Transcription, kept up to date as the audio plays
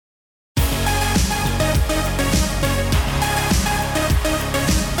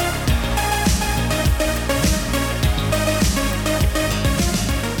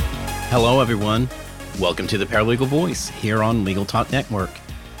Hello, everyone. Welcome to the Paralegal Voice here on Legal Talk Network.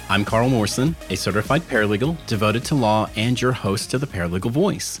 I'm Carl Morrison, a certified paralegal devoted to law and your host of the Paralegal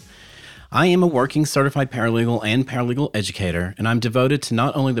Voice. I am a working certified paralegal and paralegal educator, and I'm devoted to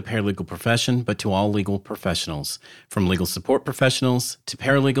not only the paralegal profession, but to all legal professionals, from legal support professionals to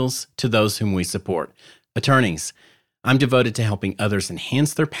paralegals to those whom we support, attorneys. I'm devoted to helping others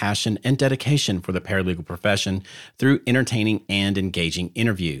enhance their passion and dedication for the paralegal profession through entertaining and engaging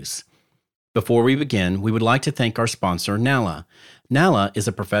interviews. Before we begin, we would like to thank our sponsor, NALA. NALA is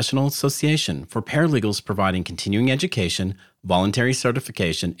a professional association for paralegals providing continuing education, voluntary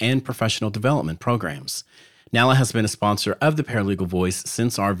certification, and professional development programs. NALA has been a sponsor of the Paralegal Voice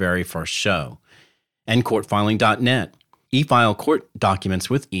since our very first show. And courtfiling.net. E-file court documents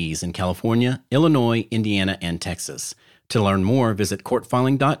with ease in California, Illinois, Indiana, and Texas. To learn more, visit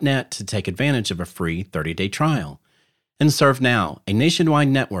courtfiling.net to take advantage of a free 30-day trial. And ServeNow, a nationwide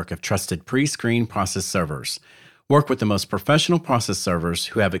network of trusted pre-screened process servers. Work with the most professional process servers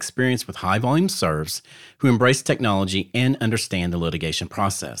who have experience with high-volume serves, who embrace technology and understand the litigation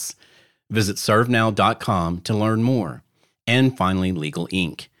process. Visit servenow.com to learn more. And finally, Legal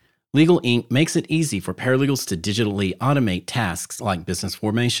Inc. Legal Inc. makes it easy for paralegals to digitally automate tasks like business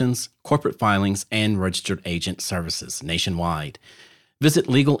formations, corporate filings, and registered agent services nationwide. Visit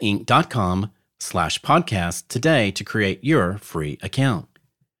legalinc.com/podcast today to create your free account.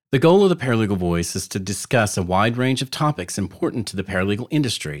 The goal of the Paralegal Voice is to discuss a wide range of topics important to the paralegal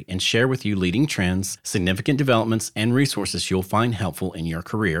industry and share with you leading trends, significant developments, and resources you'll find helpful in your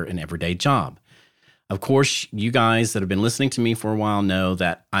career and everyday job. Of course, you guys that have been listening to me for a while know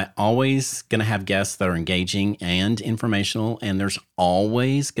that I always going to have guests that are engaging and informational, and there's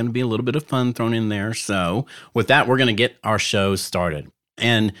always going to be a little bit of fun thrown in there. So with that, we're going to get our show started.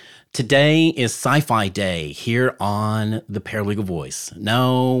 And today is Sci-Fi Day here on the Paralegal Voice.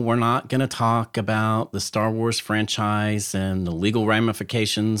 No, we're not going to talk about the Star Wars franchise and the legal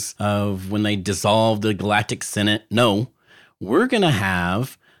ramifications of when they dissolved the Galactic Senate. No, we're going to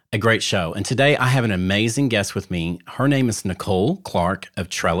have a great show. And today I have an amazing guest with me. Her name is Nicole Clark of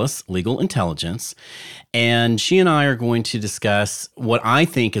Trellis Legal Intelligence. And she and I are going to discuss what I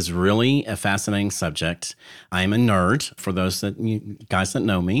think is really a fascinating subject. I am a nerd, for those that you guys that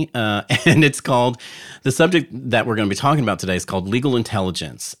know me. And it's called, the subject that we're going to be talking about today is called legal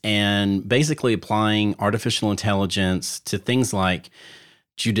intelligence. And basically applying artificial intelligence to things like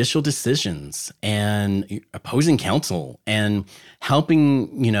judicial decisions and opposing counsel and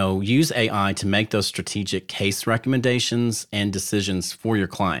helping, use AI to make those strategic case recommendations and decisions for your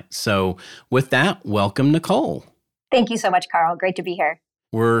client. So with that, welcome, Nicole. Thank you so much, Carl. Great to be here.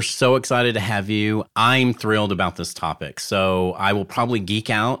 We're so excited to have you. I'm thrilled about this topic. So I will probably geek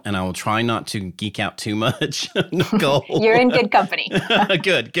out, and I will try not to geek out too much, Nicole. You're in good company.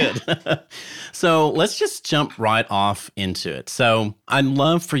 Good. So let's just jump right off into it. So I'd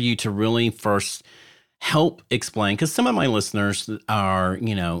love for you to really first help explain, because some of my listeners are,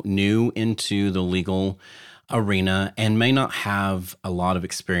 new into the legal arena and may not have a lot of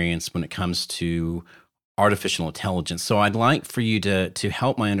experience when it comes to artificial intelligence. So I'd like for you to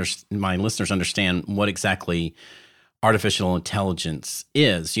help my listeners understand what exactly artificial intelligence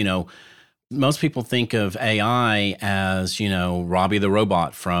is. Most people think of AI as, Robbie the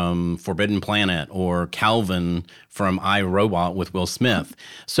Robot from Forbidden Planet or Calvin from I, Robot with Will Smith.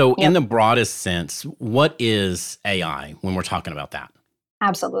 So in the broadest sense, what is AI when we're talking about that?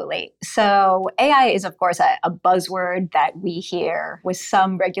 Absolutely. So AI is, of course, a buzzword that we hear with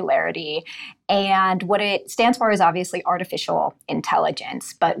some regularity. And what it stands for is obviously artificial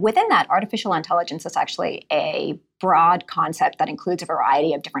intelligence. But within that, artificial intelligence is actually a broad concept that includes a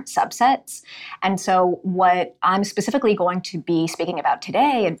variety of different subsets. And so what I'm specifically going to be speaking about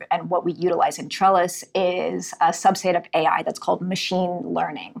today and what we utilize in Trellis is a subset of AI that's called machine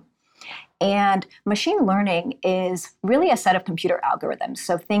learning. And machine learning is really a set of computer algorithms.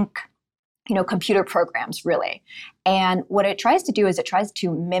 So think, computer programs, really. And what it tries to do is it tries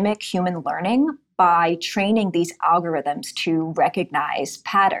to mimic human learning by training these algorithms to recognize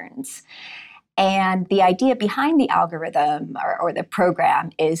patterns. And the idea behind the algorithm or the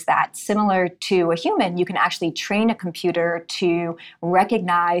program is that similar to a human, you can actually train a computer to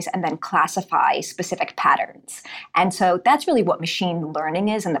recognize and then classify specific patterns. And so that's really what machine learning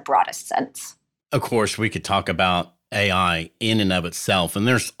is in the broadest sense. Of course, we could talk about AI in and of itself, and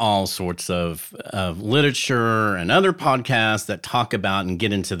there's all sorts of literature and other podcasts that talk about and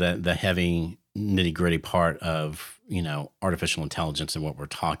get into the heavy nitty-gritty part of artificial intelligence and what we're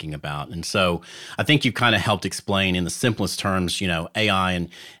talking about. And so I think you kind of helped explain in the simplest terms, AI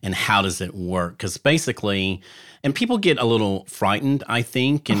and how does it work? Because basically, and people get a little frightened, I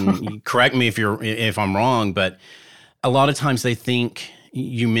think, and you correct me if I'm wrong, but a lot of times they think,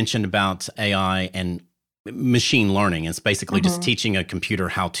 you mentioned about AI and machine learning. It's basically just teaching a computer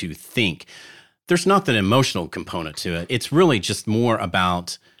how to think. There's not that emotional component to it. It's really just more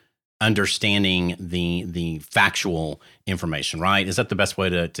about understanding the factual information, right? Is that the best way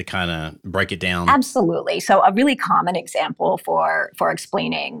to kind of break it down? Absolutely. So a really common example for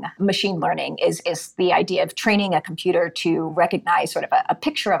explaining machine learning is the idea of training a computer to recognize sort of a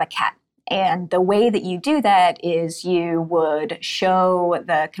picture of a cat. And the way that you do that is you would show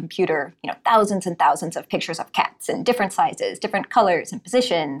the computer, thousands and thousands of pictures of cats in different sizes, different colors and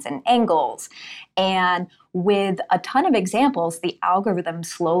positions and angles. And with a ton of examples, the algorithm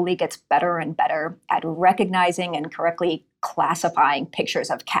slowly gets better and better at recognizing and correctly classifying pictures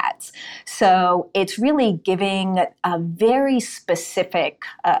of cats. So it's really giving a very specific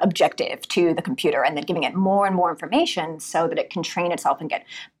objective to the computer and then giving it more and more information so that it can train itself and get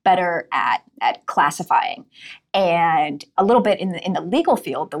better at classifying. And a little bit in the legal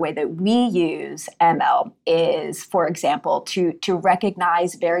field, the way that we use ML is, for example, to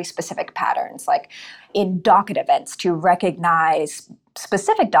recognize very specific patterns, like in docket events, to recognize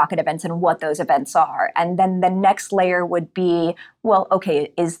specific docket events and what those events are. And then the next layer would be, well,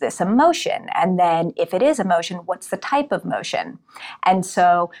 okay, is this a motion? And then if it is a motion, what's the type of motion? And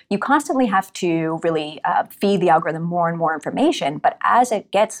so you constantly have to really feed the algorithm more and more information. But as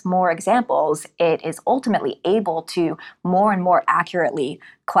it gets more examples, it is ultimately able to more and more accurately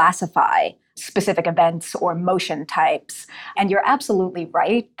classify specific events or motion types. And you're absolutely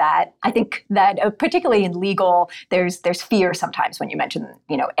right that I think that particularly in legal, there's fear sometimes when you mention,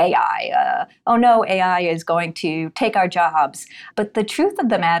 AI. Oh no, AI is going to take our jobs. But the truth of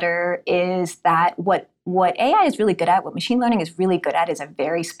the matter is that what AI is really good at, what machine learning is really good at, is a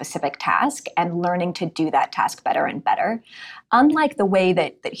very specific task and learning to do that task better and better. Unlike the way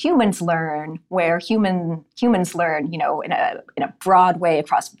that humans learn, where humans learn, in a broad way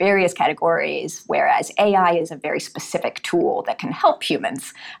across various categories, whereas AI is a very specific tool that can help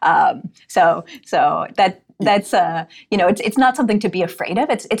humans. So that's it's not something to be afraid of.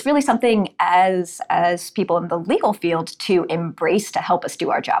 It's really something as people in the legal field to embrace to help us do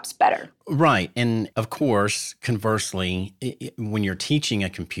our jobs better. Right. And of course, conversely, when you're teaching a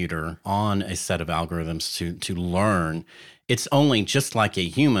computer on a set of algorithms to learn, it's only just like a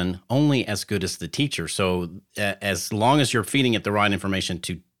human, only as good as the teacher. So as long as you're feeding it the right information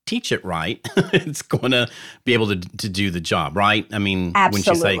to teach it right, it's going to be able to do the job, right? I mean,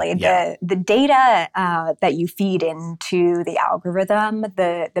 absolutely. When you say, the data that you feed into the algorithm,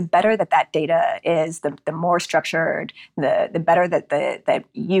 the better that data is, the more structured, the better that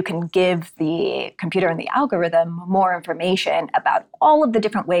you can give the computer and the algorithm more information about all of the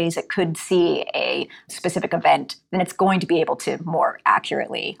different ways it could see a specific event, then it's going to be able to more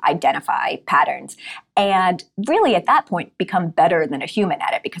accurately identify patterns. And really, at that point, become better than a human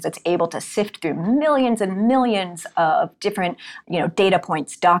at it because it's able to sift through millions and millions of different, data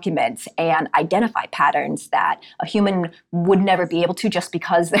points, documents, and identify patterns that a human would never be able to just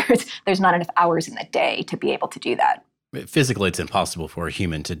because there's not enough hours in the day to be able to do that. Physically, it's impossible for a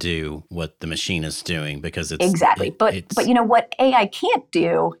human to do what the machine is doing because it's exactly. But what AI can't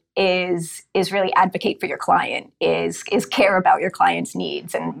do is really advocate for your client, is care about your client's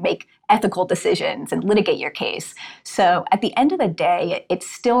needs and make ethical decisions and litigate your case. So at the end of the day, it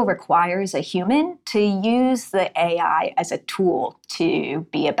still requires a human to use the AI as a tool to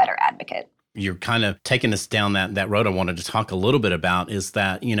be a better advocate. You're kind of taking us down that road I wanted to talk a little bit about is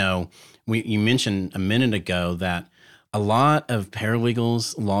that, you mentioned a minute ago that a lot of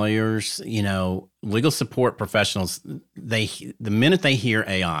paralegals, lawyers, legal support professionals, the minute they hear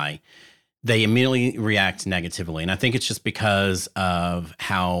AI, they immediately react negatively. And I think it's just because of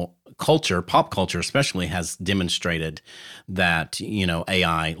how pop culture especially, has demonstrated that,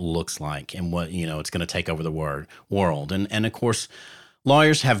 AI looks like and what, it's going to take over the world. And of course,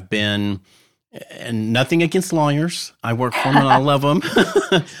 lawyers have been, and nothing against lawyers. I work for them and I love them.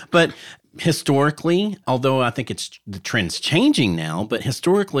 But historically, although I think the trend's changing now, but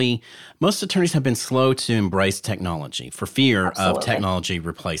historically, most attorneys have been slow to embrace technology for fear Absolutely. of technology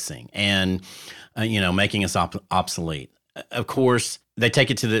replacing and, making us obsolete. Of course, they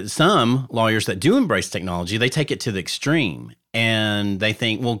take it to some lawyers that do embrace technology, they take it to the extreme. And they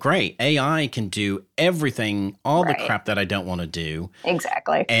think, well, great, AI can do everything, all the crap that I don't want to do.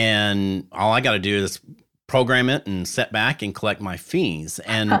 Exactly. And all I got to do is program it and sit back and collect my fees.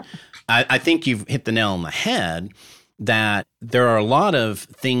 And I think you've hit the nail on the head. that there are a lot of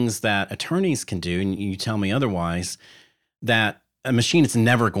things that attorneys can do, and you tell me otherwise, that a machine is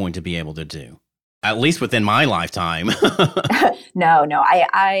never going to be able to do, at least within my lifetime. No,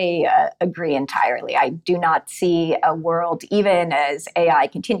 I agree entirely. I do not see a world, even as AI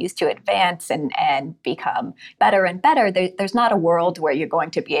continues to advance and become better and better, there's not a world where you're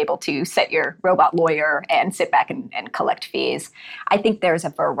going to be able to set your robot lawyer and sit back and collect fees. I think there's a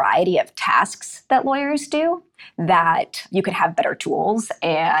variety of tasks that lawyers do that you could have better tools,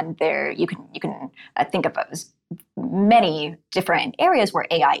 and there you can think of as many different areas where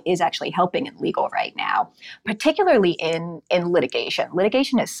AI is actually helping in legal right now, particularly in litigation.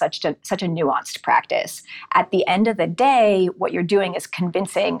 Litigation is such a nuanced practice. At the end of the day, what you're doing is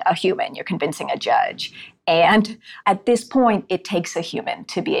convincing a human, you're convincing a judge. And at this point, it takes a human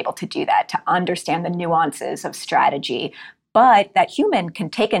to be able to do that, to understand the nuances of strategy. But that human can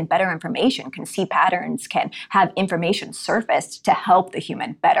take in better information, can see patterns, can have information surfaced to help the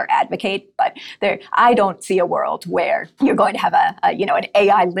human better advocate. But I don't see a world where you're going to have an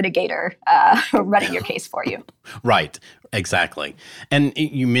AI litigator running your case for you. Right, exactly. And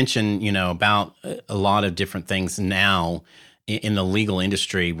you mentioned, about a lot of different things now in the legal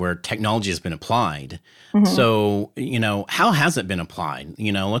industry where technology has been applied. Mm-hmm. So, how has it been applied?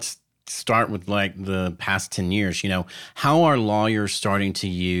 Let's start with like the past 10 years. How are lawyers starting to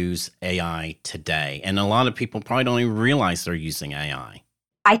use AI today? And a lot of people probably don't even realize they're using AI.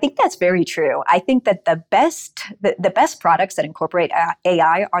 I think that's very true. I think that the best products that incorporate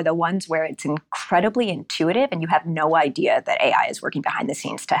AI are the ones where it's incredibly intuitive and you have no idea that AI is working behind the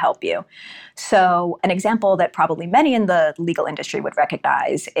scenes to help you. So an example that probably many in the legal industry would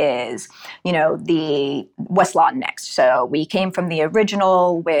recognize is, the Westlaw Next. So we came from the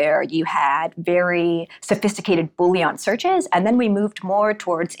original where you had very sophisticated Boolean searches, and then we moved more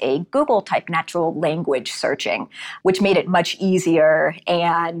towards a Google type natural language searching, which made it much easier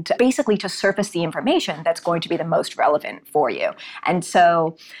and basically to surface the information that's going to be the most relevant for you. And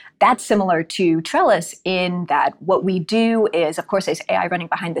so that's similar to Trellis in that what we do is, of course, there's AI running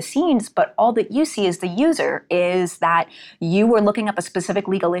behind the scenes, but all that you see as the user is that you were looking up a specific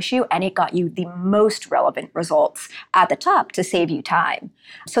legal issue and it got you the most relevant results at the top to save you time.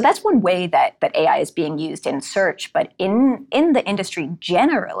 So that's one way that AI is being used in search. But in the industry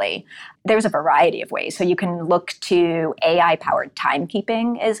generally, there's a variety of ways. So you can look to AI-powered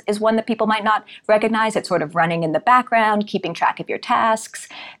timekeeping is one that people might not recognize. It's sort of running in the background, keeping track of your tasks.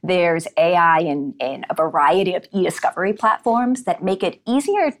 There's AI in a variety of e-discovery platforms that make it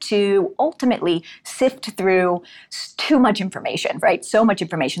easier to ultimately sift through too much information, right? So much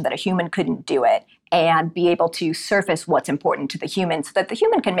information that a human couldn't do it, and be able to surface what's important to the human so that the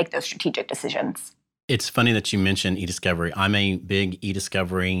human can make those strategic decisions. It's funny that you mentioned e-discovery. I'm a big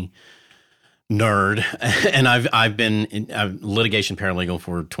e-discovery nerd, and I've been a litigation paralegal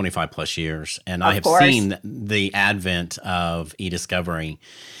for 25 plus years, and I have seen the advent of e-discovery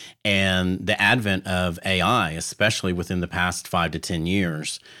and the advent of AI, especially within the past 5 to 10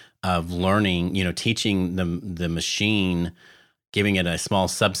 years of learning, teaching the machine, giving it a small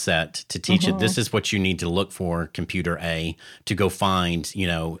subset to teach it, this is what you need to look for, computer A, to go find, in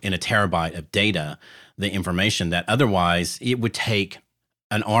a terabyte of data, the information that otherwise it would take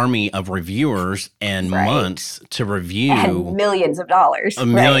an army of reviewers and months to review, and millions of dollars,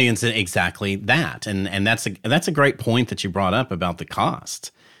 millions, exactly that, and that's a great point that you brought up about the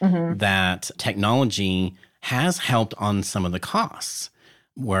cost. That technology has helped on some of the costs,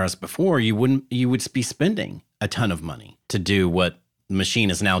 whereas before you would be spending a ton of money to do what the machine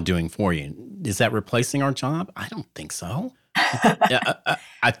is now doing for you. Is that replacing our job? I don't think so. I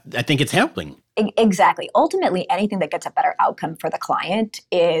think it's helping. Exactly. Ultimately, anything that gets a better outcome for the client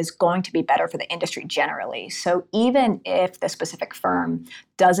is going to be better for the industry generally. So even if the specific firm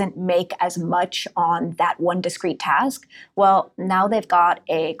doesn't make as much on that one discrete task, well, now they've got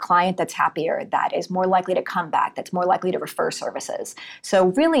a client that's happier, that is more likely to come back, that's more likely to refer services. So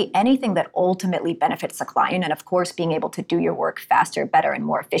really anything that ultimately benefits the client, and of course being able to do your work faster, better, and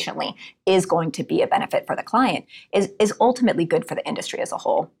more efficiently is going to be a benefit for the client, is ultimately good for the industry as a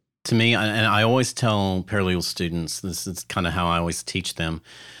whole. To me, and I always tell paralegal students, this is kind of how I always teach them,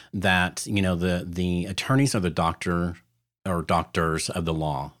 that the attorneys are the doctor or doctors of the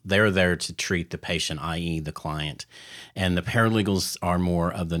law. They're there to treat the patient, i.e. the client, and the paralegals are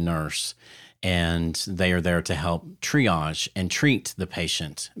more of the nurse, and they are there to help triage and treat the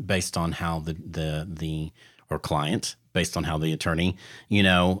patient based on how the client, based on how the attorney,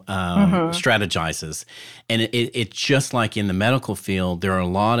 strategizes. And it's just like in the medical field, there are a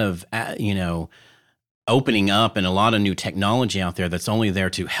lot of, opening up and a lot of new technology out there that's only there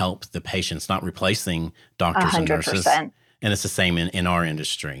to help the patients, not replacing doctors and nurses. 100%. And it's the same in our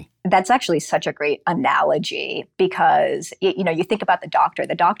industry. That's actually such a great analogy because, you think about the doctor.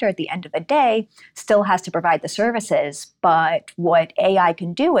 The doctor at the end of the day still has to provide the services, but what AI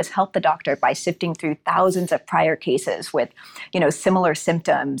can do is help the doctor by sifting through thousands of prior cases with, similar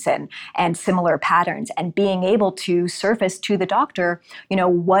symptoms and similar patterns, and being able to surface to the doctor,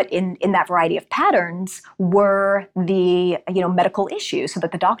 what in that variety of patterns were the, medical issues, so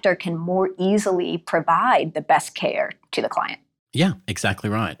that the doctor can more easily provide the best care to the client. Yeah, exactly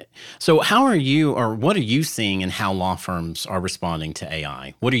right. So how are you, or what are you seeing in how law firms are responding to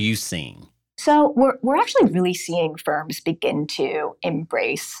AI? What are you seeing? So we're actually really seeing firms begin to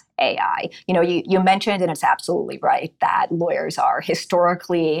embrace AI. You mentioned, and it's absolutely right, that lawyers are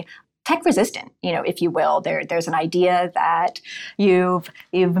historically tech resistant, if you will. There's an idea that you've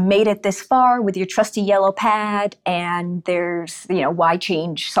made it this far with your trusty yellow pad, and there's, why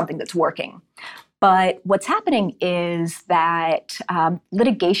change something that's working? But what's happening is that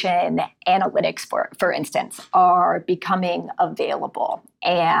litigation analytics, for instance, are becoming available.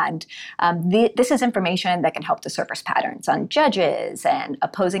 And this is information that can help to surface patterns on judges and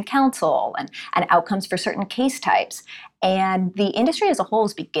opposing counsel and outcomes for certain case types. And the industry as a whole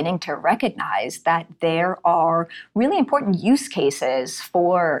is beginning to recognize that there are really important use cases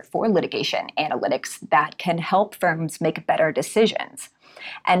for litigation analytics that can help firms make better decisions.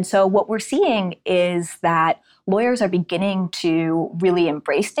 And so what we're seeing is that lawyers are beginning to really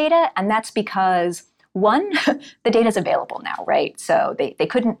embrace data, and that's because, one, the data is available now, right? So they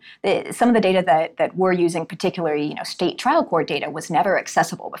couldn't, some of the data that we're using, particularly, state trial court data, was never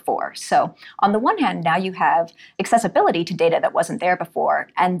accessible before. So on the one hand, now you have accessibility to data that wasn't there before.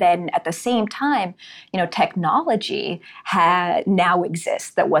 And then at the same time, technology now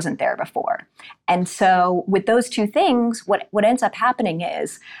exists that wasn't there before. And so with those two things, what ends up happening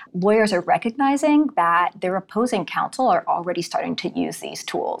is lawyers are recognizing that their opposing counsel are already starting to use these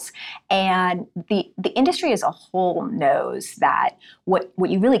tools. And the industry as a whole knows that what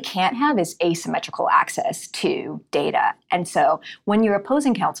you really can't have is asymmetrical access to data. And so when your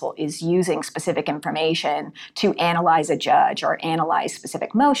opposing counsel is using specific information to analyze a judge or analyze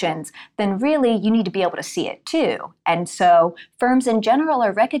specific motions, then really you need to be able to see it too. And so firms in general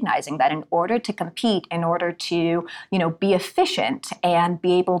are recognizing that in order to compete, in order to be efficient and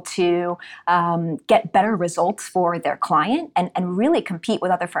be able to get better results for their client and really compete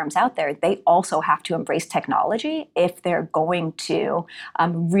with other firms out there, they also have to embrace technology if they're going to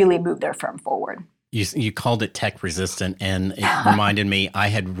really move their firm forward. You called it tech resistant, and it reminded me, I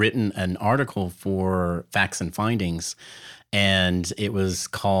had written an article for Facts and Findings, and it was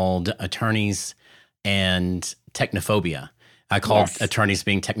called Attorneys and Technophobia. I called attorneys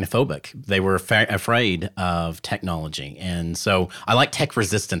being technophobic. They were afraid of technology. And so I like tech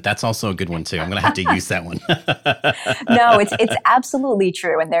resistant. That's also a good one too. I'm going to have to use that one. No, it's absolutely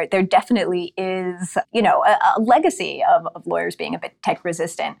true. And there definitely is, a legacy of lawyers being a bit tech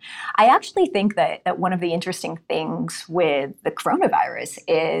resistant. I actually think that one of the interesting things with the coronavirus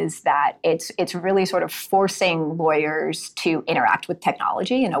is that it's really sort of forcing lawyers to interact with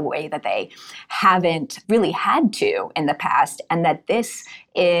technology in a way that they haven't really had to in the past. And that this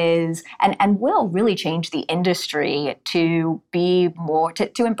is and will really change the industry to be more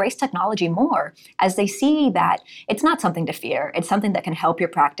to embrace technology more, as they see that it's not something to fear. It's something that can help your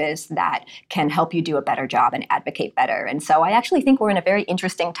practice, that can help you do a better job and advocate better. And so I actually think we're in a very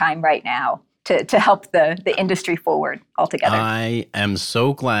interesting time right now to help the industry forward altogether. I am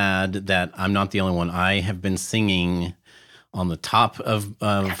so glad that I'm not the only one. I have been singing on the top of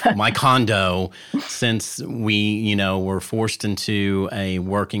my condo since we, were forced into a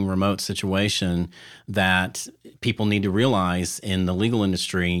working remote situation, that people need to realize in the legal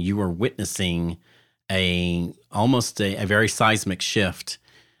industry, you are witnessing almost a very seismic shift,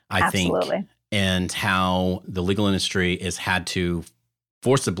 I Absolutely. think, and how the legal industry has had to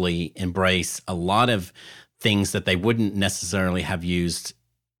forcibly embrace a lot of things that they wouldn't necessarily have used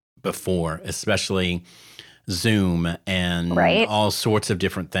before, especially Zoom and all sorts of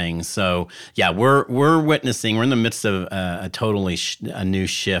different things. So yeah, we're witnessing, we're in the midst of a totally a new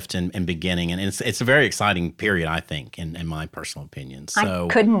shift and beginning. And it's a very exciting period, I think, in my personal opinion. So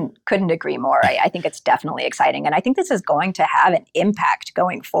I couldn't agree more. I think it's definitely exciting. And I think this is going to have an impact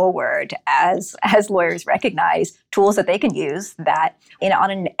going forward as lawyers recognize tools that they can use that on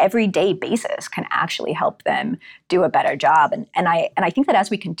an everyday basis can actually help them do a better job. And I think that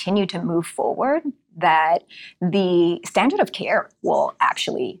as we continue to move forward, that the standard of care will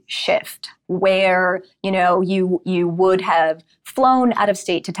actually shift. where, you would have flown out of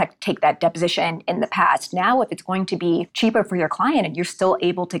state to take that deposition in the past. Now, if it's going to be cheaper for your client and you're still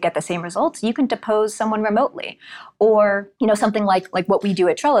able to get the same results, you can depose someone remotely. Or, something like what we do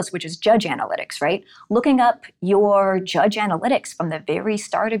at Trellis, which is judge analytics, right? Looking up your judge analytics from the very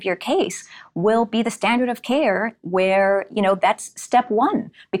start of your case will be the standard of care where, that's step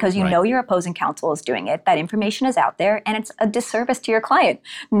one, because you know your opposing counsel is doing it. That information is out there, and it's a disservice to your client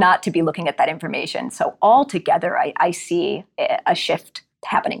not to be looking at that information. So altogether, I see a shift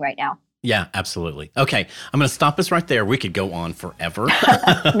happening right now. Yeah, absolutely. Okay, I'm going to stop us right there. We could go on forever.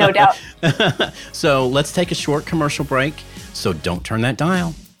 No doubt. So let's take a short commercial break. So don't turn that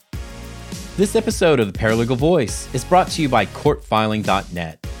dial. This episode of The Paralegal Voice is brought to you by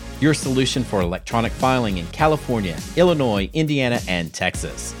courtfiling.net, your solution for electronic filing in California, Illinois, Indiana, and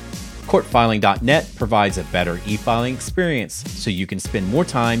Texas. Courtfiling.net provides a better e-filing experience so you can spend more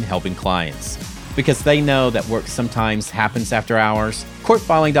time helping clients. Because they know that work sometimes happens after hours,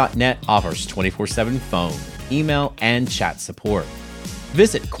 courtfiling.net offers 24/7 phone, email, and chat support.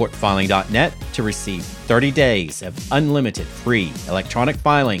 Visit courtfiling.net to receive 30 days of unlimited free electronic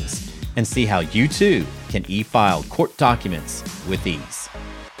filings and see how you too can e-file court documents with ease.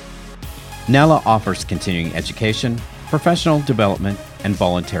 NALA offers continuing education, professional development, and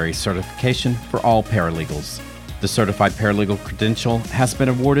voluntary certification for all paralegals. The Certified Paralegal credential has been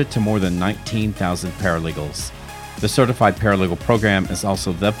awarded to more than 19,000 paralegals. The Certified Paralegal program is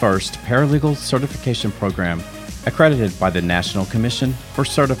also the first paralegal certification program accredited by the National Commission for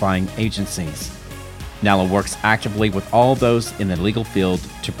Certifying Agencies. NALA works actively with all those in the legal field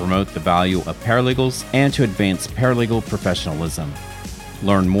to promote the value of paralegals and to advance paralegal professionalism.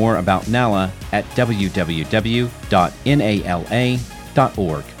 Learn more about NALA at www.nala.org.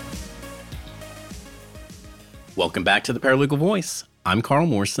 Welcome back to the Paralegal Voice. I'm Carl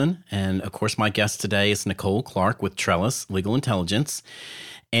Morrison, and of course my guest today is Nicole Clark with Trellis Legal Intelligence.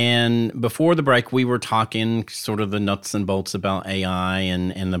 And before the break, we were talking sort of the nuts and bolts about AI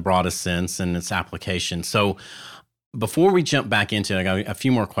and in the broadest sense and its application. So before we jump back into it, I got a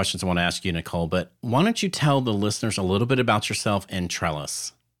few more questions I want to ask you, Nicole, but why don't you tell the listeners a little bit about yourself and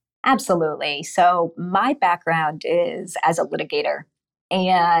Trellis? Absolutely. So my background is as a litigator.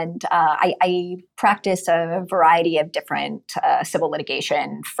 And I practice a variety of different civil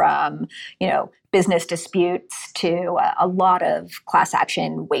litigation, from business disputes to a lot of class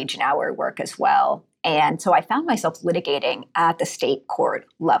action wage and hour work as well. And so I found myself litigating at the state court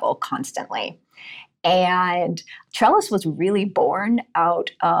level constantly. And Trellis was really born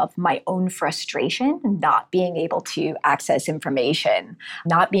out of my own frustration, not being able to access information,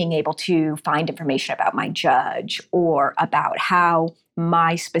 not being able to find information about my judge or about how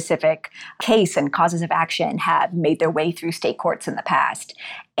my specific case and causes of action have made their way through state courts in the past.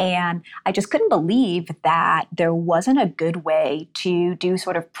 And I just couldn't believe that there wasn't a good way to do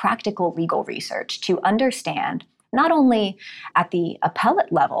sort of practical legal research to understand not only at the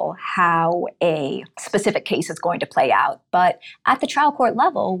appellate level how a specific case is going to play out, but at the trial court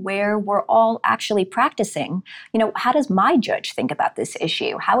level where we're all actually practicing, how does my judge think about this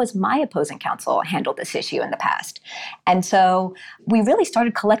issue? How has my opposing counsel handled this issue in the past? And so we really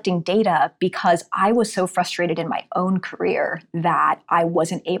started collecting data because I was so frustrated in my own career that I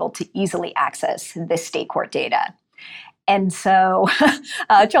wasn't able to easily access this state court data. And so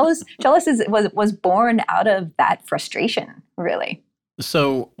Trellis was born out of that frustration, really.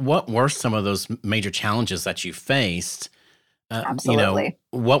 So what were some of those major challenges that you faced? Absolutely.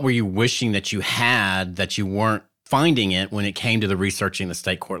 What were you wishing that you had that you weren't finding it when it came to the researching the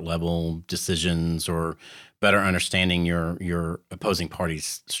state court level decisions or better understanding your opposing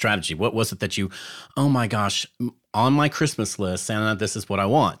party's strategy? What was it that you, oh my gosh, on my Christmas list, Santa, this is what I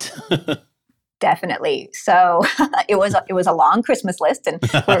want? Definitely. So it was a long Christmas list, and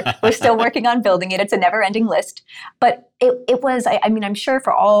we're still working on building it. It's a never-ending list, but it was. I mean, I'm sure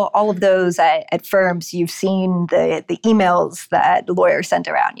for all of those at firms, you've seen the emails that the lawyers sent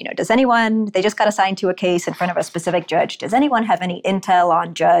around. Does anyone? They just got assigned to a case in front of a specific judge. Does anyone have any intel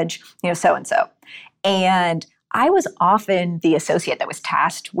on judge? So and so, and I was often the associate that was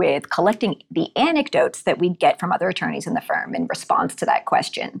tasked with collecting the anecdotes that we'd get from other attorneys in the firm in response to that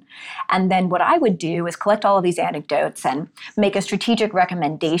question. And then what I would do is collect all of these anecdotes and make a strategic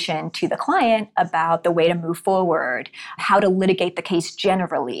recommendation to the client about the way to move forward, how to litigate the case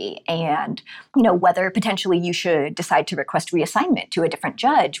generally, and whether potentially you should decide to request reassignment to a different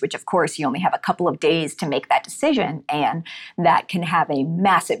judge, which of course you only have a couple of days to make that decision, and that can have a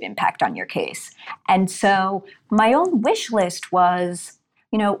massive impact on your case. And so my own wish list was,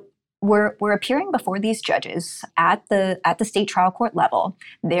 we're appearing before these judges at the state trial court level.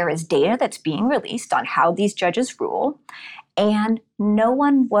 There is data that's being released on how these judges rule, and no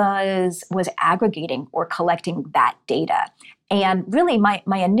one was aggregating or collecting that data. And really, my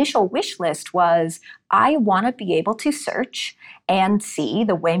initial wish list was, I want to be able to search and see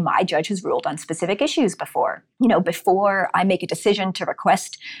the way my judge has ruled on specific issues before. Before I make a decision to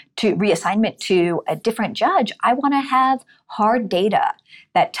request to reassignment to a different judge, I want to have hard data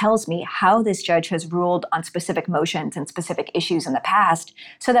that tells me how this judge has ruled on specific motions and specific issues in the past,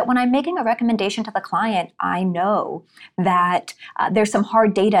 so that when I'm making a recommendation to the client, I know that there's some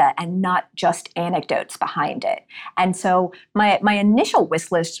hard data and not just anecdotes behind it. And so my initial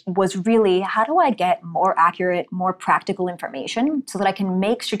wish list was really, how do I get more accurate, more practical information so that I can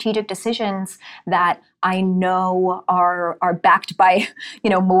make strategic decisions that I know are backed by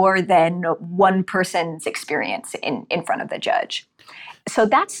more than one person's experience in front of the judge. So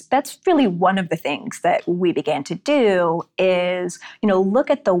that's really one of the things that we began to do is, look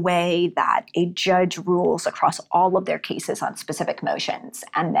at the way that a judge rules across all of their cases on specific motions.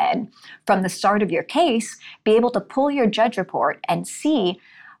 And then from the start of your case, be able to pull your judge report and see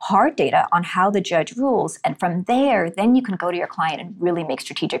hard data on how the judge rules. And from there, then you can go to your client and really make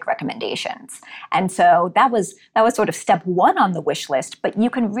strategic recommendations. And so that was sort of step one on the wish list, but you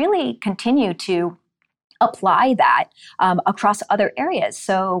can really continue to apply that across other areas.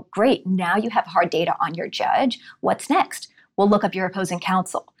 So great, now you have hard data on your judge. What's next? We'll look up your opposing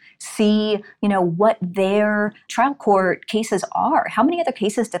counsel, see what their trial court cases are. How many other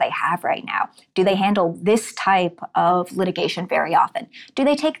cases do they have right now? Do they handle this type of litigation very often? Do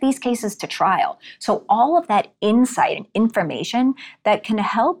they take these cases to trial? So all of that insight and information that can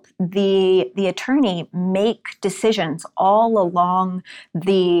help the attorney make decisions all along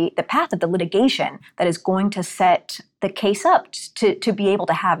the path of the litigation that is going to set the case up to be able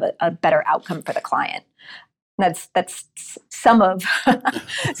to have a better outcome for the client. That's some of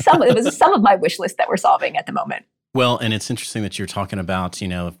some of my wish list that we're solving at the moment. Well, and it's interesting that you're talking about,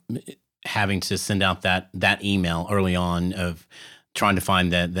 having to send out that email early on of trying to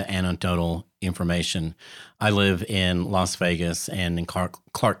find the anecdotal information. I live in Las Vegas and in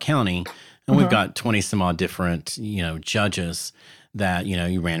Clark County, and we've got 20 some odd different, judges that,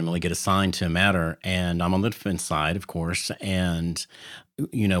 you randomly get assigned to a matter. And I'm on the defense side, of course, and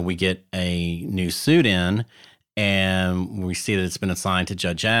we get a new suit in, and we see that it's been assigned to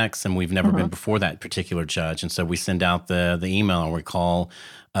Judge X, and we've never been before that particular judge. And so we send out the email, and we call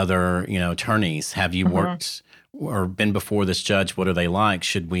other, attorneys. Have you worked or been before this judge? What are they like?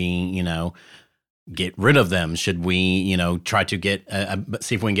 Should we, get rid of them? Should we, try to get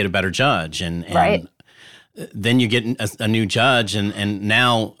see if we can get a better judge? And right. Then you get a new judge, and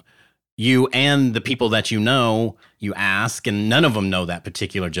now you and the people that you ask, and none of them know that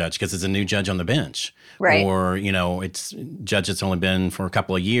particular judge because it's a new judge on the bench. Right. Or, it's a judge that's only been for a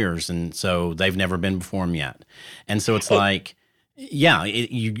couple of years, and so they've never been before him yet. And so it's like,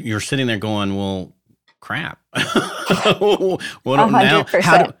 you're sitting there going, well, crap. Well, now, 100%.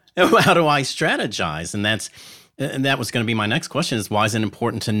 how do I strategize? And that was going to be my next question is, why is it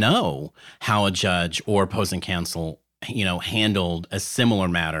important to know how a judge or opposing counsel, handled a similar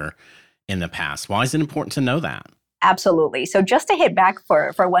matter in the past? Why is it important to know that? Absolutely. So just to hit back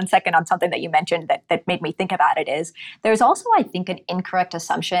for 1 second on something that you mentioned that made me think about it is, there's also, I think, an incorrect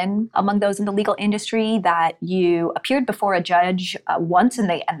assumption among those in the legal industry that you appeared before a judge once and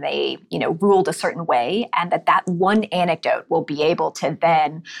they ruled a certain way, and that one anecdote will be able to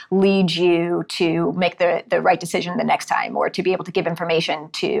then lead you to make the right decision the next time, or to be able to give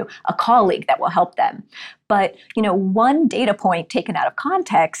information to a colleague that will help them. But, one data point taken out of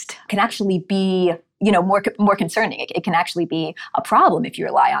context can actually be more concerning. It can actually be a problem if you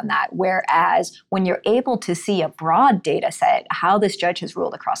rely on that. Whereas when you're able to see a broad data set, how this judge has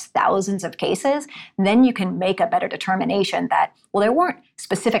ruled across thousands of cases, then you can make a better determination that, well, there weren't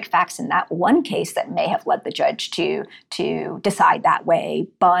specific facts in that one case that may have led the judge to decide that way,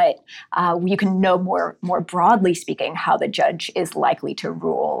 but you can know more broadly speaking how the judge is likely to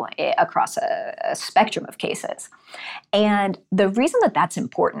rule across a spectrum of cases. And the reason that that's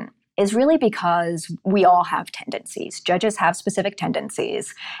important is really because we all have tendencies. Judges have specific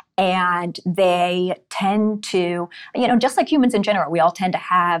tendencies, and they tend to, just like humans in general, we all tend to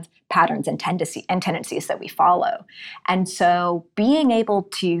have patterns and tendencies that we follow. And so being able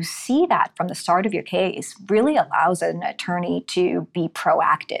to see that from the start of your case really allows an attorney to be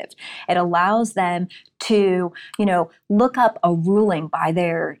proactive. It allows them to, look up a ruling by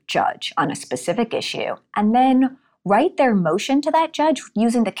their judge on a specific issue, and then write their motion to that judge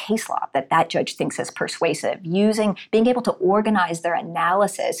using the case law that that judge thinks is persuasive, being able to organize their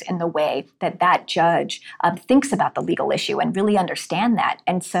analysis in the way that that judge thinks about the legal issue and really understand that.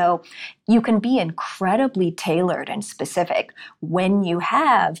 And so you can be incredibly tailored and specific when you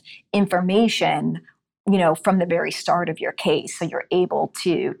have information, from the very start of your case. So you're able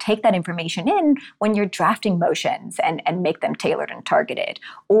to take that information in when you're drafting motions and make them tailored and targeted,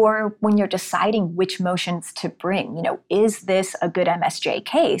 or when you're deciding which motions to bring. Is this a good MSJ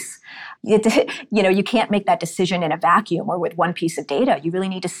case? You can't make that decision in a vacuum or with one piece of data. You really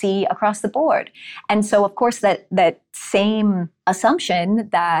need to see across the board. And so, of course, that same assumption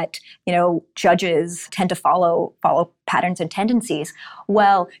that judges tend to follow patterns and tendencies,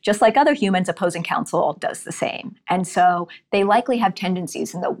 well, just like other humans, opposing counsel does the same. And so they likely have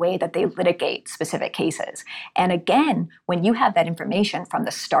tendencies in the way that they litigate specific cases. And again, when you have that information from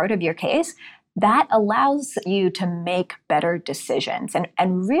the start of your case, that allows you to make better decisions.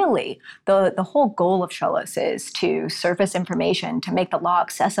 And really, the whole goal of Sholos is to surface information to make the law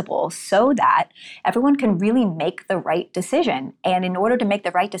accessible so that everyone can really make the right decision. And in order to make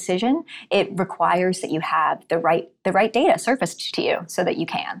the right decision, it requires that you have the right data surfaced to you so that you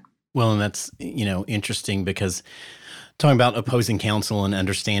can. Well, and that's, interesting because talking about opposing counsel and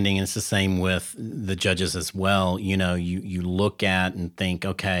understanding, and it's the same with the judges as well. You look at and think,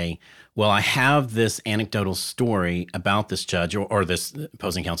 okay, well, I have this anecdotal story about this judge or this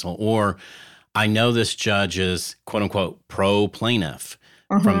opposing counsel, or I know this judge is quote unquote pro plaintiff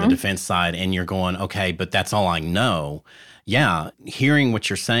from the defense side, and you're going, okay, but that's all I know. Yeah, hearing what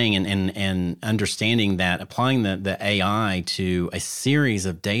you're saying and understanding that, applying the AI to a series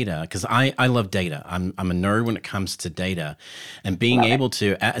of data, because I love data. I'm a nerd when it comes to data, and being able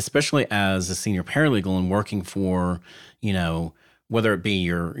to, especially as a senior paralegal and working for, whether it be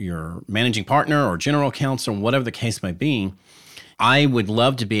your managing partner or general counsel, whatever the case may be, I would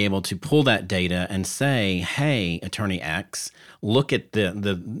love to be able to pull that data and say, hey, Attorney X, look at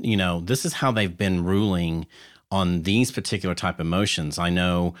this is how they've been ruling on these particular type of motions. I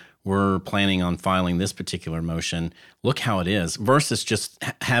know we're planning on filing this particular motion. Look how it is, versus just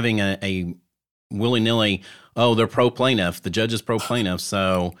having a willy-nilly, oh, they're pro-plaintiff, the judge is pro-plaintiff,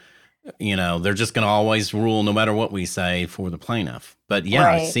 so they're just going to always rule no matter what we say for the plaintiff. But yeah,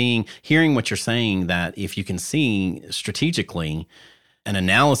 Right. hearing what you're saying, that if you can see strategically an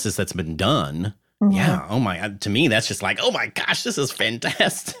analysis that's been done, yeah, oh my, to me, that's just like, oh my gosh, this is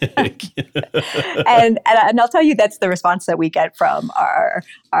fantastic. and I'll tell you, that's the response that we get from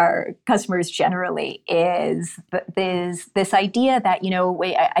our customers generally is this idea that,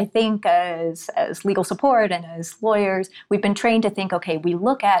 I think as legal support and as lawyers, we've been trained to think, okay, we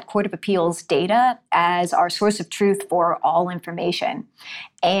look at Court of Appeals data as our source of truth for all information.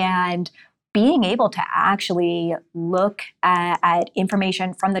 And being able to actually look at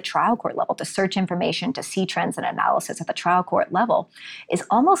information from the trial court level, to search information, to see trends and analysis at the trial court level, is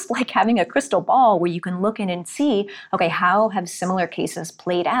almost like having a crystal ball where you can look in and see, okay, how have similar cases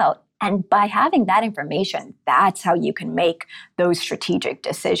played out? And by having that information, that's how you can make those strategic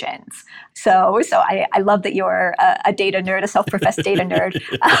decisions. So I love that you're a data nerd, a self-professed data nerd.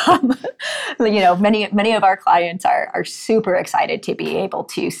 Many of our clients are super excited to be able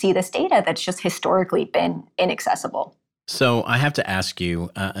to see this data that's just historically been inaccessible. So I have to ask you,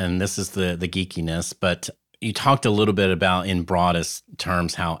 and this is the geekiness, but you talked a little bit about, in broadest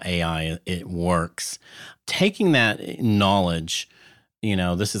terms, how AI it works. Taking that knowledge,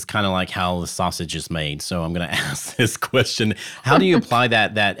 this is kind of like how the sausage is made. So I'm going to ask this question. How do you apply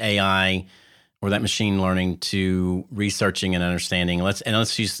that AI or that machine learning to researching and understanding? Let's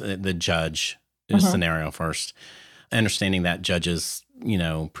use the judge scenario first. Understanding that judge's,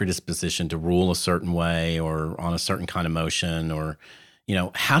 predisposition to rule a certain way or on a certain kind of motion, or,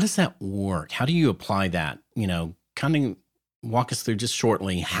 how does that work? How do you apply that? Kind of walk us through just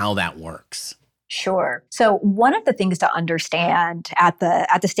shortly how that works. Sure. So one of the things to understand at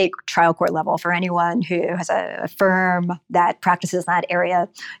the state trial court level, for anyone who has a firm that practices in that area,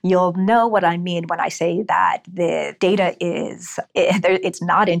 you'll know what I mean when I say that the data it's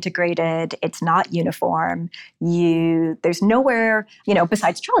not integrated, it's not uniform. There's nowhere,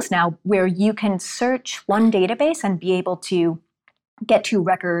 besides Trellis now, where you can search one database and be able to get to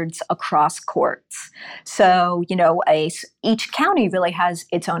records across courts. So, each county really has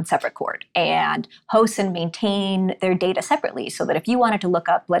its own separate court and hosts and maintain their data separately, so that if you wanted to look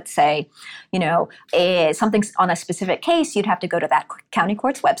up, let's say, something on a specific case, you'd have to go to that county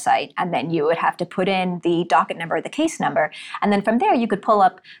court's website, and then you would have to put in the docket number, the case number, and then from there you could pull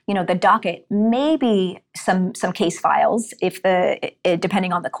up, the docket, maybe some case files,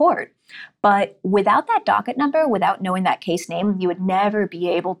 depending on the court. But without that docket number, without knowing that case name, you would never be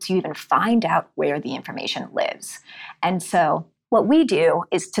able to even find out where the information lives. And so what we do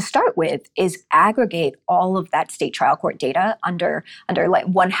is, to start with, is aggregate all of that state trial court data under like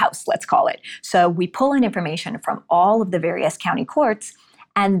one house, let's call it. So we pull in information from all of the various county courts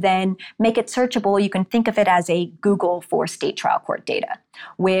and then make it searchable. You can think of it as a Google for state trial court data,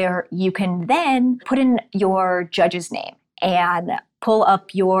 where you can then put in your judge's name and pull up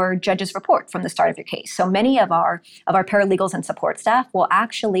your judge's report from the start of your case. So many of our paralegals and support staff will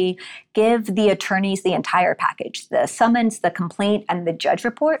actually give the attorneys the entire package, the summons, the complaint, and the judge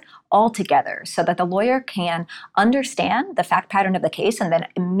report all together, so that the lawyer can understand the fact pattern of the case and then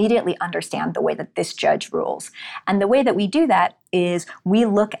immediately understand the way that this judge rules. And the way that we do that is we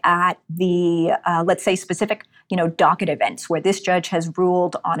look at the, let's say, specific docket events where this judge has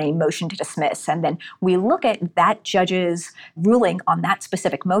ruled on a motion to dismiss. And then we look at that judge's ruling on that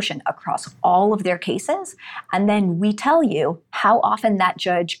specific motion across all of their cases. And then we tell you how often that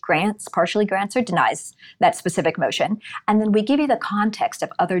judge partially grants or denies that specific motion. And then we give you the context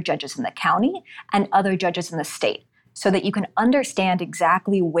of other judges in the county and other judges in the state, so that you can understand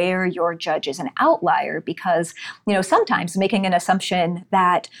exactly where your judge is an outlier. Because, sometimes making an assumption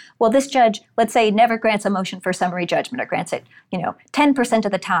that, well, this judge, let's say, never grants a motion for summary judgment or grants it, 10%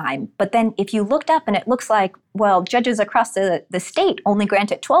 of the time. But then if you looked up and it looks like, well, judges across the state only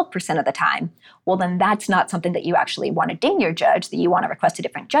grant it 12% of the time, well, then that's not something that you actually want to ding your judge, that you want to request a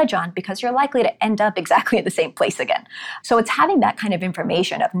different judge on, because you're likely to end up exactly in the same place again. So it's having that kind of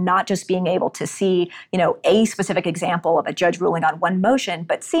information of not just being able to see, a specific example of a judge ruling on one motion,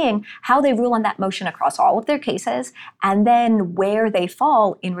 but seeing how they rule on that motion across all of their cases, and then where they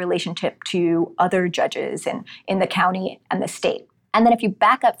fall in relationship to other judges in the county and the state. And then if you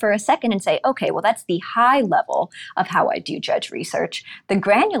back up for a second and say, okay, well, that's the high level of how I do judge research. The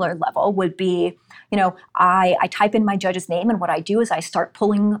granular level would be, I type in my judge's name, and what I do is I start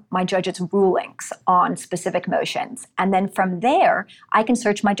pulling my judge's rulings on specific motions. And then from there, I can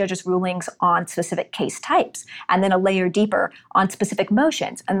search my judge's rulings on specific case types, and then a layer deeper on specific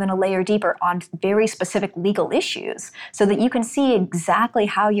motions, and then a layer deeper on very specific legal issues, so that you can see exactly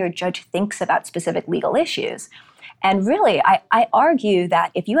how your judge thinks about specific legal issues. And really, I argue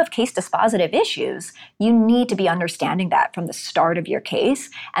that if you have case dispositive issues, you need to be understanding that from the start of your case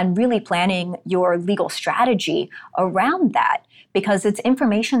and really planning your legal strategy around that, because it's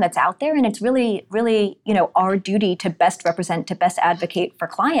information that's out there, and it's really, really, our duty to best represent, to best advocate for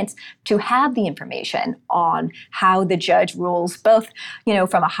clients, to have the information on how the judge rules, both,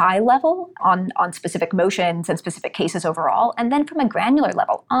 from a high level on specific motions and specific cases overall, and then from a granular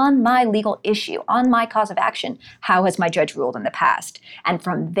level on my legal issue, on my cause of action. How has my judge ruled in the past? And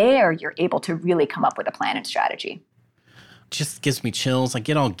from there, you're able to really come up with a plan and strategy. Just gives me chills. I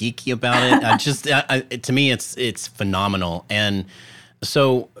get all geeky about it. To me, it's phenomenal. And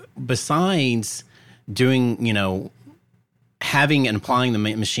so besides doing, having and applying the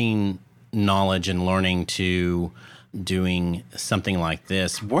machine knowledge and learning to doing something like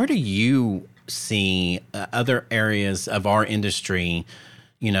this, where do you see other areas of our industry?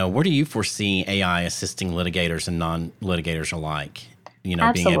 Where do you foresee AI assisting litigators and non-litigators alike? Being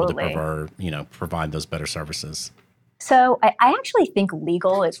able to provide those better services? So I actually think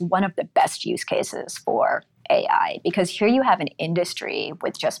legal is one of the best use cases for AI, because here you have an industry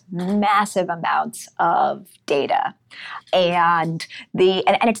with just massive amounts of data, and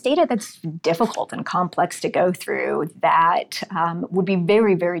it's data that's difficult and complex to go through, that would be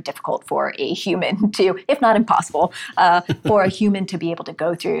very, very difficult for a human to, if not impossible, for a human to be able to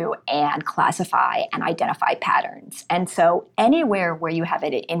go through and classify and identify patterns. And so anywhere where you have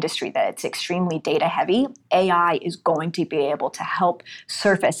an industry that's extremely data heavy, AI is going to be able to help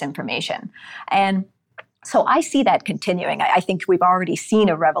surface information. And so I see that continuing. I think we've already seen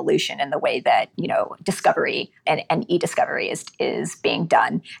a revolution in the way that, discovery and e-discovery is being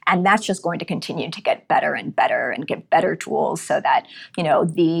done. And that's just going to continue to get better and better and get better tools, so that,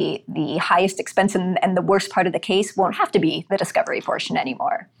 the highest expense and the worst part of the case won't have to be the discovery portion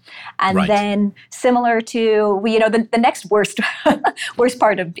anymore. And right. Then similar to, the next worst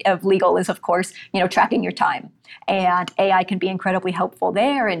part of legal is, of course, tracking your time. And AI can be incredibly helpful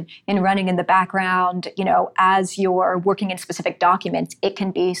there in running in the background, as you're working in specific documents. It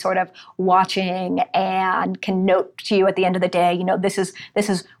can be sort of watching and can note to you at the end of the day, this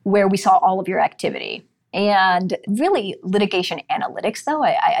is where we saw all of your activity. And really, litigation analytics, though,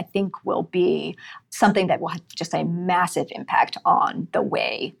 I think will be something that will have just a massive impact on the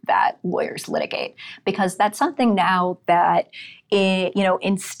way that lawyers litigate, because that's something now that,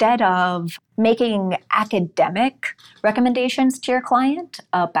 instead of making academic recommendations to your client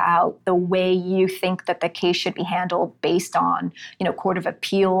about the way you think that the case should be handled based on, Court of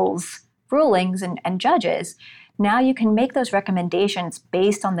Appeals rulings and judges, now you can make those recommendations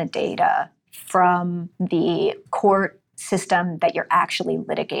based on the data from the court system that you're actually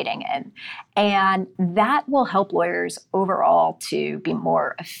litigating in. And that will help lawyers overall to be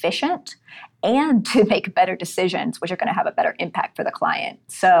more efficient and to make better decisions, which are going to have a better impact for the client.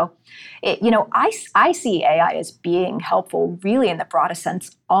 So, I see AI as being helpful really in the broadest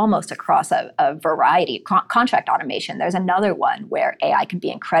sense, almost across a variety. Contract automation, there's another one where AI can be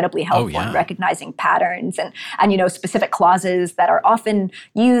incredibly helpful in recognizing patterns and specific clauses that are often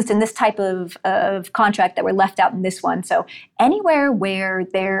used in this type of contract that were left out in this one. So anywhere where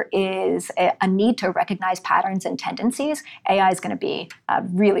there is a need to recognize patterns and tendencies, AI is going to be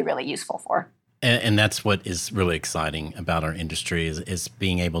really, really useful for. And that's what is really exciting about our industry is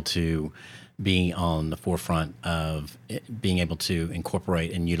being able to be on the forefront of being able to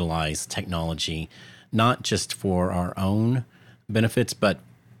incorporate and utilize technology, not just for our own benefits, but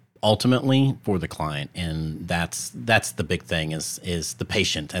ultimately for the client. And that's the big thing is the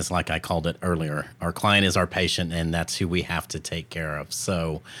patient, as like I called it earlier. Our client is our patient, and that's who we have to take care of.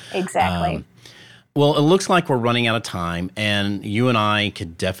 So exactly. Well, it looks like we're running out of time, and you and I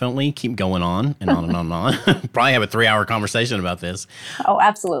could definitely keep going on and on and on and on. Probably have a 3-hour conversation about this. Oh,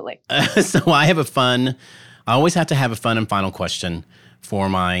 absolutely. So I always have to have a fun and final question for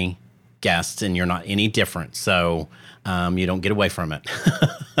my guests, and you're not any different, so you don't get away from it.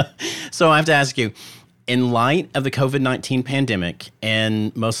 So I have to ask you, in light of the COVID-19 pandemic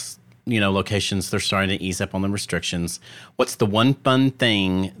and most locations, they're starting to ease up on the restrictions, what's the one fun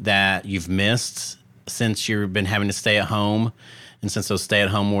thing that you've missed since you've been having to stay at home and since those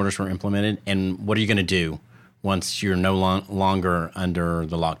stay-at-home orders were implemented? And what are you going to do once you're no longer under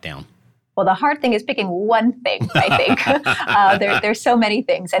the lockdown? Well, the hard thing is picking one thing, I think. There's so many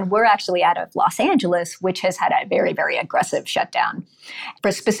things. And we're actually out of Los Angeles, which has had a very, very aggressive shutdown.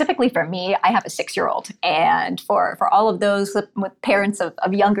 Specifically for me, I have a 6-year-old. And for all of those with parents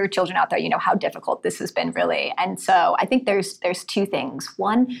of younger children out there, how difficult this has been really. And so I think there's 2 things.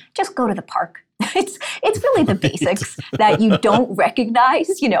 One, just go to the park. It's really the basics that you don't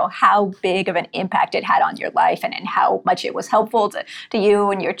recognize, how big of an impact it had on your life and how much it was helpful to you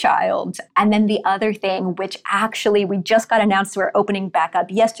and your child. And then the other thing, which actually we just got announced we're opening back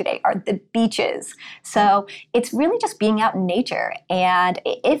up yesterday, are the beaches. So it's really just being out in nature. And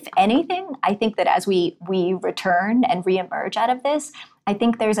if anything, I think that as we return and reemerge out of this, I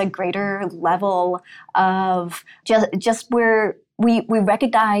think there's a greater level of just where we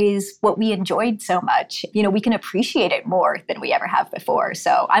recognize what we enjoyed so much. We can appreciate it more than we ever have before.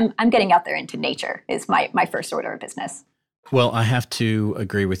 So I'm getting out there into nature is my first order of business. Well, I have to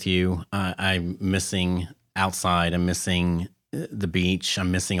agree with you. I'm missing outside. I'm missing the beach.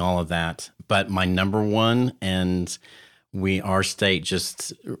 I'm missing all of that. But my number one, and our state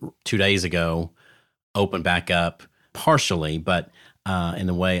just 2 days ago opened back up partially, but in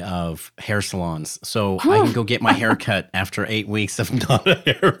the way of hair salons. So I can go get my hair cut after 8 weeks of not a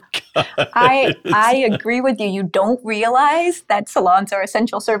haircut. I agree with you. You don't realize that salons are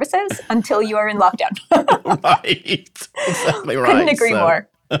essential services until you are in lockdown. Right. Exactly right. Couldn't agree more.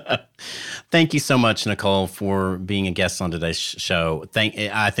 Thank you so much, Nicole, for being a guest on today's show.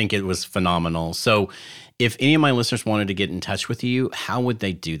 I think it was phenomenal. So if any of my listeners wanted to get in touch with you, how would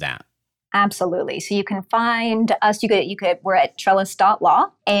they do that? Absolutely. So you can find us. We're at trellis.law,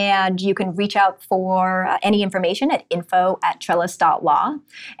 and you can reach out for any information at info@trellis.law.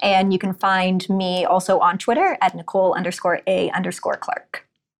 And you can find me also on Twitter at Nicole_A_Clark.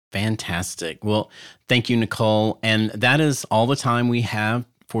 Fantastic. Well, thank you, Nicole. And that is all the time we have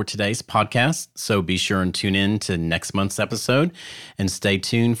for today's podcast. So be sure and tune in to next month's episode and stay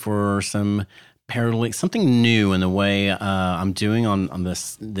tuned for something new in the way I'm doing on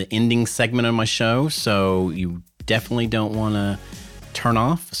the ending segment of my show. So you definitely don't want to turn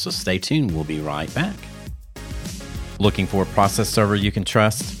off. So stay tuned. We'll be right back. Looking for a process server you can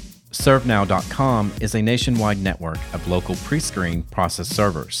trust? ServeNow.com is a nationwide network of local pre-screened process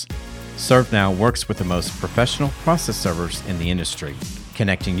servers. ServeNow works with the most professional process servers in the industry,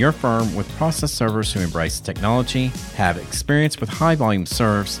 connecting your firm with process servers who embrace technology, have experience with high-volume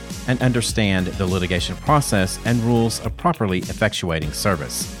serves, and understand the litigation process and rules of properly effectuating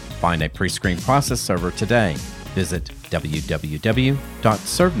service. Find a pre-screened process server today. Visit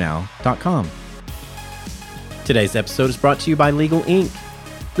www.servenow.com. Today's episode is brought to you by Legal Inc.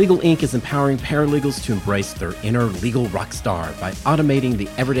 Legal Inc. is empowering paralegals to embrace their inner legal rock star by automating the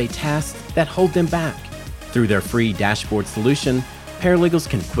everyday tasks that hold them back. Through their free dashboard solution, paralegals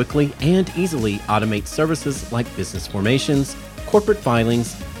can quickly and easily automate services like business formations, corporate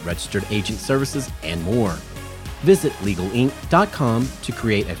filings, registered agent services, and more. Visit legalinc.com to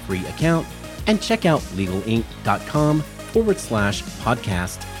create a free account and check out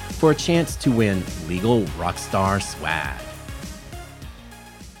legalinc.com/podcast for a chance to win Legal Rockstar swag.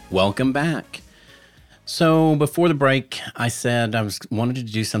 Welcome back. So before the break, I said I wanted to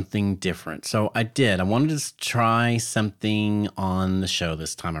do something different. So I did. I wanted to try something on the show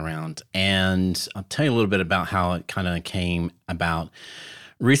this time around. And I'll tell you a little bit about how it kind of came about.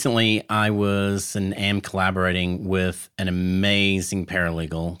 Recently, I was and am collaborating with an amazing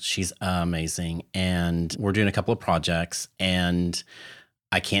paralegal. She's amazing. And we're doing a couple of projects. And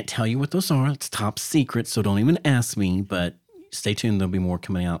I can't tell you what those are. It's top secret, so don't even ask me. But stay tuned. There'll be more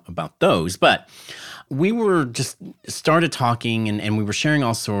coming out about those. But we were just started talking and we were sharing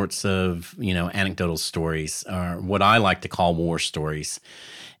all sorts of, anecdotal stories, or what I like to call war stories.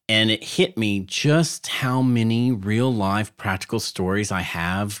 And it hit me just how many real life practical stories I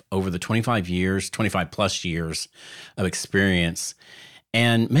have over the 25 plus years of experience.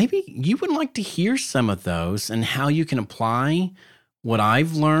 And maybe you would like to hear some of those and how you can apply what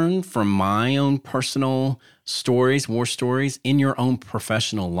I've learned from my own personal stories, war stories, in your own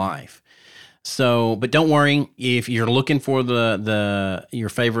professional life. So, but don't worry, if you're looking for your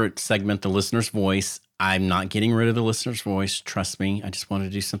favorite segment, the listener's voice, I'm not getting rid of the listener's voice. Trust me. I just wanted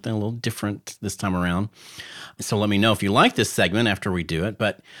to do something a little different this time around. So let me know if you like this segment after we do it.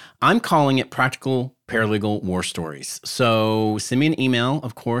 But I'm calling it Practical Paralegal War Stories. So send me an email,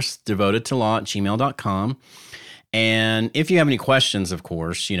 of course, devotedtolaw@gmail.com. And if you have any questions, of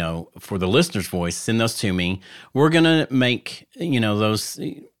course, for the listener's voice, send those to me. We're going to make, those.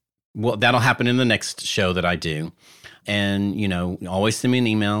 Well, that'll happen in the next show that I do. And, always send me an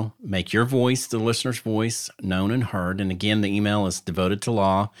email. Make your voice, the listener's voice, known and heard. And again, the email is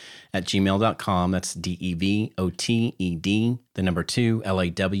devotedtolaw@gmail.com. That's DEVOTED, the number 2,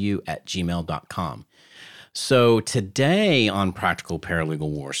 LAW@gmail.com. So today on Practical Paralegal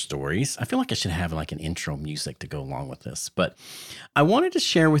War Stories, I feel like I should have like an intro music to go along with this. But I wanted to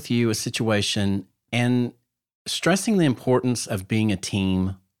share with you a situation and stressing the importance of being a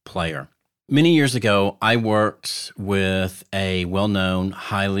team player. Many years ago, I worked with a well-known,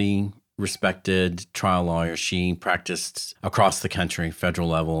 highly respected trial lawyer. She practiced across the country, federal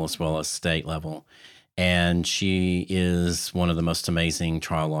level as well as state level. And she is one of the most amazing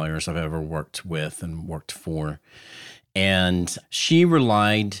trial lawyers I've ever worked with and worked for. And she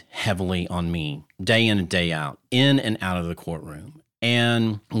relied heavily on me day in and day out, in and out of the courtroom.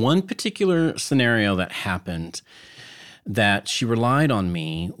 And one particular scenario that happened that she relied on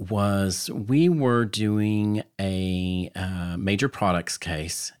me was we were doing a major products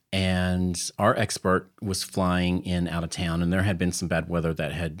case, and our expert was flying in out of town, and there had been some bad weather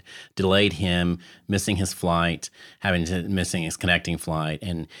that had delayed him missing his flight, missing his connecting flight,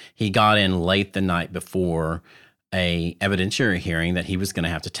 and he got in late the night before a evidentiary hearing that he was going to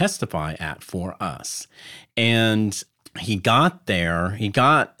have to testify at for us. And he got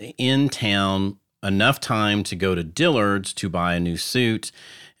in town enough time to go to Dillard's to buy a new suit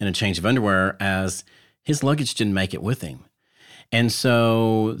and a change of underwear, as his luggage didn't make it with him. And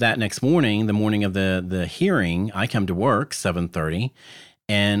so that next morning, the morning of the hearing, I come to work, 7:30,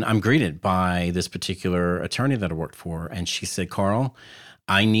 and I'm greeted by this particular attorney that I worked for. And she said, "Carl,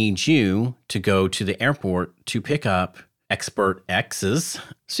 I need you to go to the airport to pick up Expert X's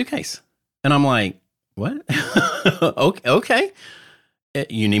suitcase." And I'm like, "What?" Okay.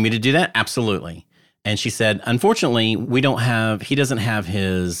 "You need me to do that?" "Absolutely." And she said, "Unfortunately, he doesn't have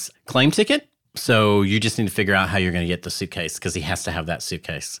his claim ticket. So you just need to figure out how you're going to get the suitcase, because he has to have that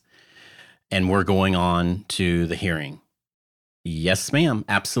suitcase. And we're going on to the hearing." "Yes, ma'am.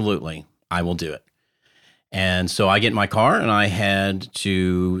 Absolutely. I will do it." And so I get in my car and I head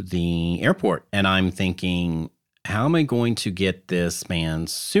to the airport, and I'm thinking, how am I going to get this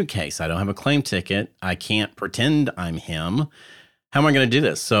man's suitcase? I don't have a claim ticket. I can't pretend I'm him. How am I going to do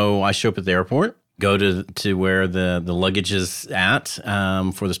this? So I show up at the airport, go to where the luggage is at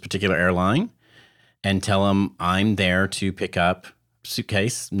for this particular airline, and tell them I'm there to pick up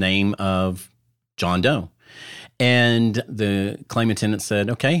suitcase, name of John Doe. And the claim attendant said,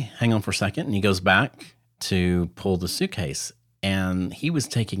 okay, hang on for a second. And he goes back to pull the suitcase. And he was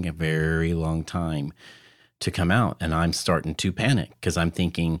taking a very long time to come out. And I'm starting to panic because I'm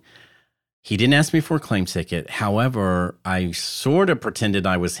thinking, he didn't ask me for a claim ticket. However, I sort of pretended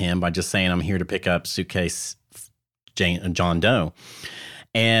I was him by just saying, I'm here to pick up suitcase John Doe.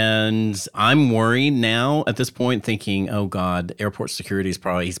 And I'm worried now at this point, thinking, oh God, airport security he's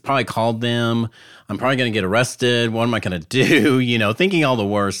probably called them. I'm probably going to get arrested. What am I going to do? Thinking all the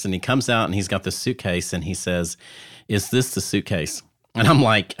worst. And he comes out and he's got this suitcase and he says, is this the suitcase? And I'm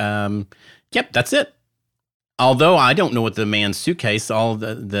like, yep, that's it. Although I don't know what the man's suitcase, all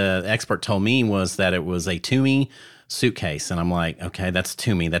the expert told me was that it was a Toomey suitcase. And I'm like, okay, that's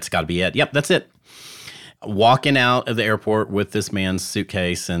Toomey. That's got to be it. Yep, that's it. Walking out of the airport with this man's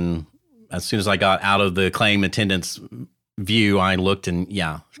suitcase, and as soon as I got out of the claim attendant's view, I looked and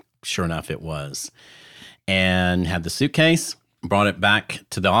yeah, sure enough, it was. And had the suitcase, brought it back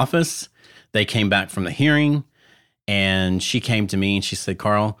to the office. They came back from the hearing, and she came to me and she said,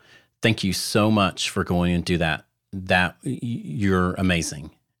 Carl, thank you so much for going and do that. You're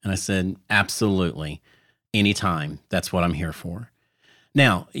amazing. And I said, absolutely, anytime. That's what I'm here for.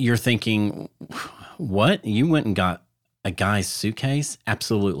 Now, you're thinking, what? You went and got a guy's suitcase?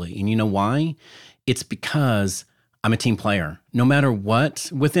 Absolutely. And you know why? It's because I'm a team player. No matter what,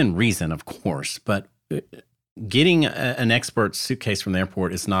 within reason, of course, but getting an expert suitcase from the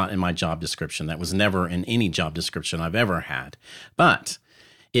airport is not in my job description. That was never in any job description I've ever had. But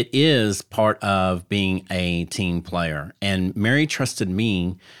it is part of being a team player. And Mary trusted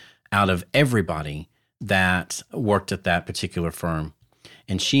me out of everybody that worked at that particular firm.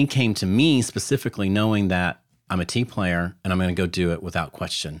 And she came to me specifically knowing that I'm a team player and I'm going to go do it without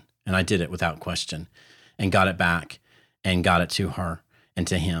question. And I did it without question and got it back and got it to her and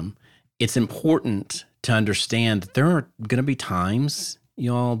to him. It's important to understand that there are going to be times,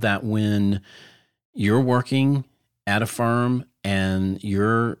 y'all, that when you're working at a firm and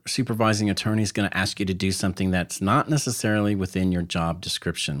your supervising attorney is going to ask you to do something that's not necessarily within your job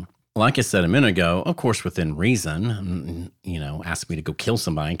description. Like I said a minute ago, of course, within reason, ask me to go kill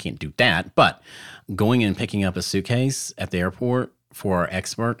somebody, I can't do that. But going and picking up a suitcase at the airport for our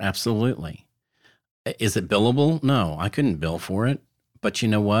expert, absolutely. Is it billable? No, I couldn't bill for it. But you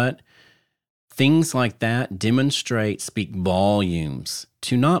know what? Things like that speak volumes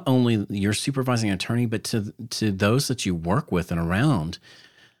to not only your supervising attorney, but to those that you work with and around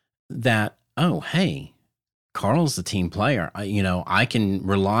that, oh, hey, Carl's a team player. I can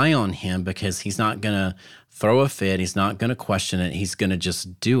rely on him because he's not going to throw a fit. He's not going to question it. He's going to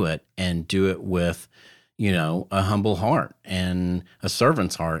just do it and do it with, a humble heart and a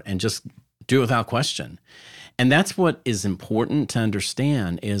servant's heart and just do it without question. And that's what is important to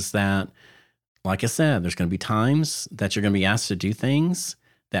understand is that, like I said, there's going to be times that you're going to be asked to do things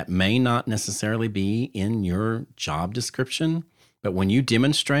that may not necessarily be in your job description. But when you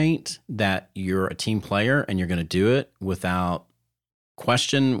demonstrate that you're a team player and you're going to do it without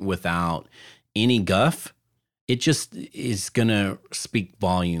question, without any guff, it just is going to speak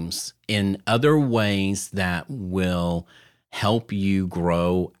volumes in other ways that will help you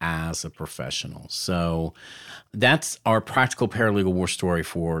grow as a professional. So that's our practical paralegal war story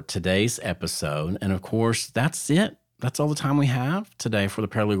for today's episode. And of course, that's it. That's all the time we have today for the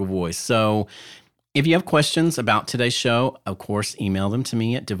Paralegal Voice. So if you have questions about today's show, of course, email them to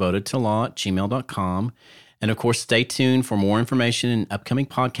me at devotedtolaw@gmail.com. And of course, stay tuned for more information and upcoming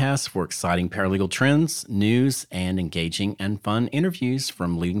podcasts for exciting paralegal trends, news, and engaging and fun interviews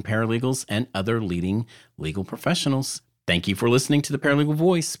from leading paralegals and other leading legal professionals. Thank you for listening to the Paralegal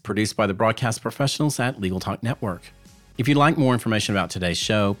Voice, produced by the broadcast professionals at Legal Talk Network. If you'd like more information about today's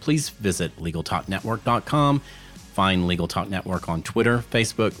show, please visit LegalTalkNetwork.com. Find Legal Talk Network on Twitter,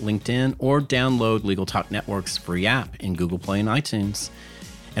 Facebook, LinkedIn, or download Legal Talk Network's free app in Google Play and iTunes.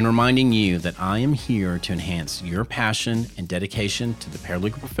 And reminding you that I am here to enhance your passion and dedication to the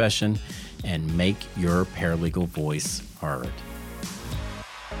paralegal profession and make your paralegal voice heard.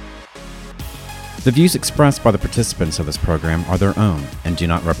 The views expressed by the participants of this program are their own and do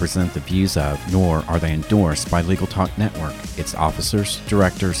not represent the views of, nor are they endorsed by Legal Talk Network, its officers,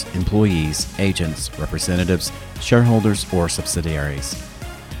 directors, employees, agents, representatives, shareholders, or subsidiaries.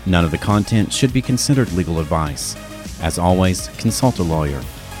 None of the content should be considered legal advice. As always, consult a lawyer.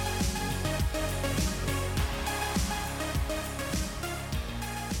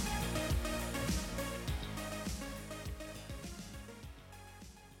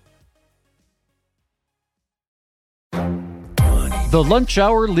 The Lunch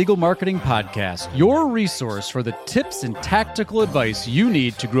Hour Legal Marketing Podcast, your resource for the tips and tactical advice you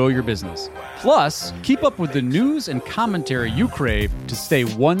need to grow your business. Plus, keep up with the news and commentary you crave to stay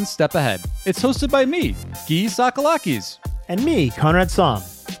one step ahead. It's hosted by me, Guy Sakalakis. And me, Conrad Som.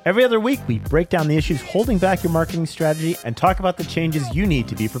 Every other week, we break down the issues holding back your marketing strategy and talk about the changes you need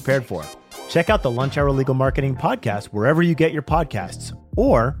to be prepared for. Check out the Lunch Hour Legal Marketing Podcast wherever you get your podcasts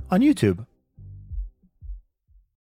or on YouTube.